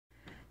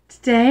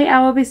Today I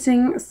will be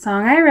singing a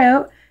song I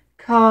wrote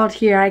called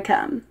Here I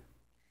Come.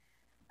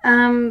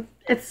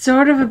 It's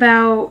sort of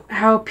about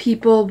how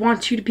people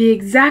want you to be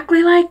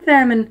exactly like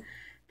them and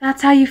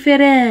that's how you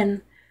fit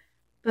in.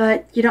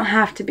 But you don't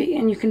have to be,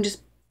 and you can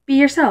just be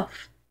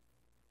yourself.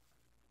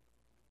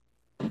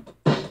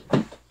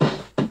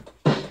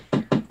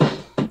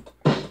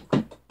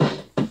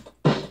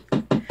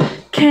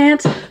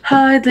 Can't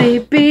hardly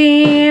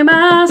be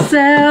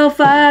myself,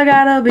 I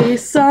gotta be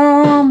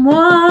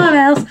someone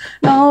else.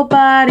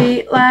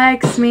 Nobody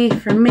likes me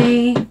for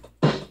me.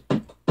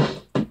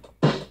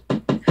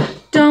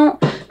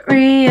 Don't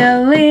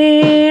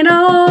really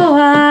know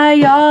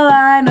why, all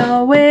I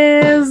know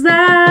is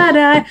that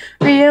I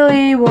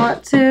really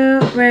want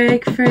to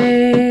break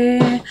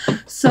free.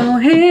 So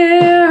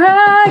here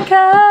I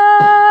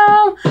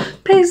come,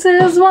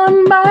 pieces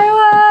one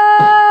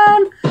by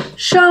one,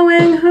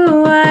 showing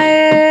who I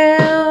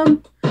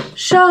am,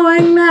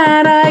 showing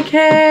that I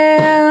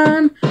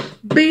can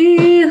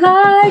be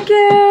like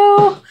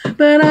you,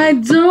 but I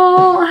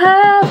don't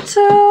have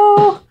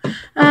to.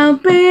 I'll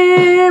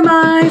be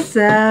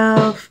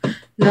myself,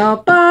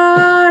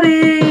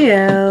 nobody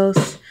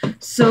else.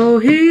 So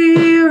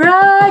here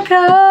I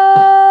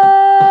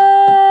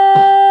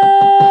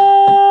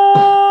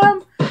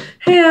come,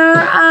 here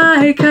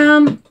I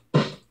come.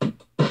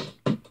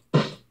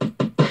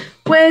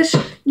 Wish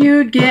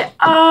you'd get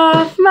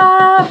off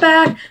my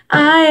back,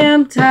 I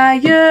am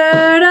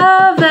tired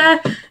of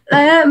that.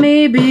 Let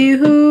me be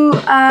who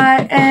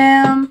I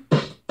am.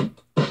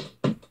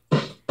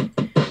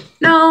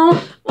 No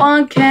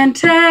one can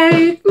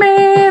take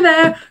me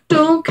there,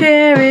 don't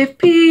care if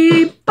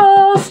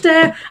people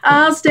stare.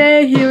 I'll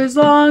stay here as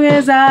long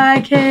as I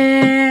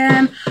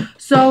can.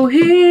 So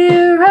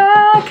here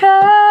I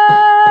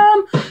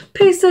come,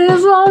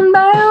 pieces one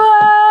by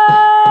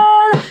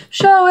one,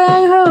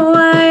 showing who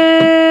I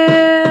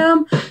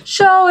am,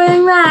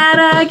 showing that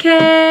I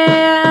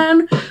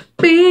can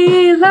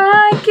be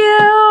like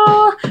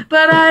you,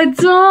 but I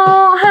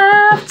don't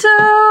have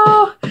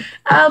to.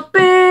 I'll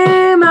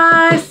be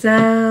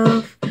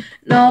myself,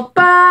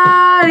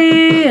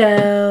 nobody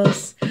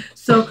else.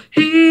 So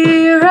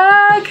here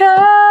I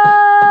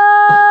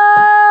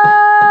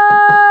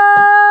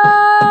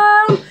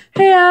come,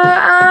 here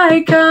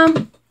I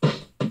come.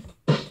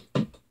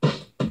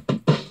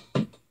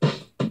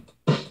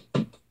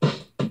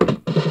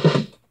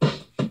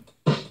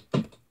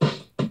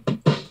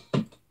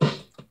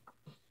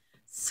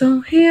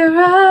 So here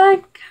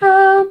I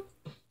come,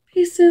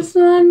 pieces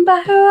one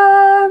by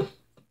one,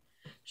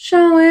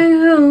 showing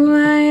who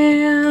I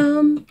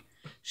am,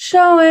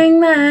 showing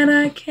that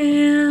I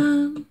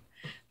can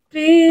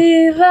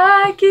be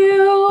like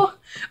you,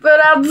 but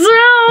I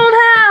don't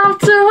have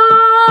to.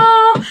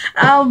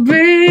 I'll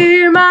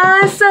be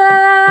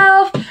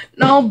myself,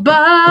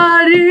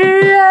 nobody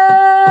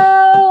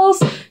else.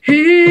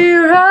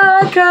 Here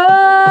I come,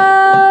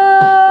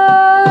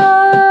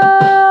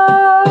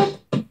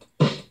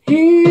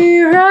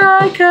 here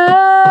I come,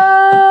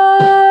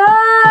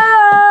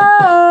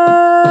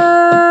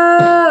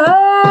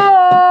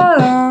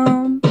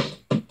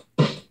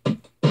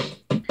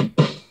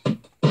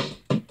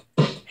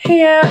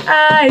 here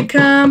I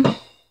come.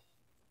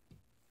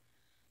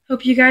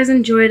 Hope you guys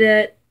enjoyed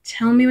it.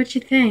 Tell me what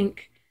you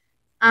think.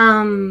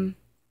 As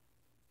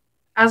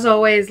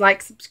always,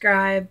 like,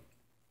 subscribe.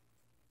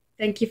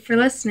 Thank you for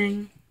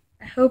listening.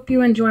 I hope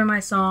you enjoy my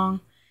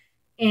song.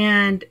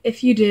 And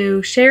if you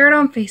do, share it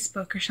on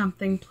Facebook or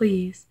something,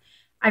 please.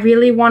 I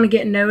really want to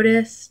get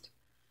noticed.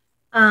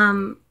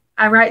 I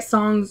write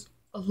songs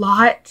a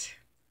lot.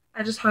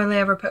 I just hardly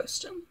ever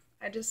post them.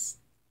 I just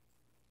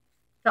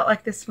felt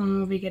like this one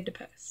would be good to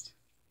post.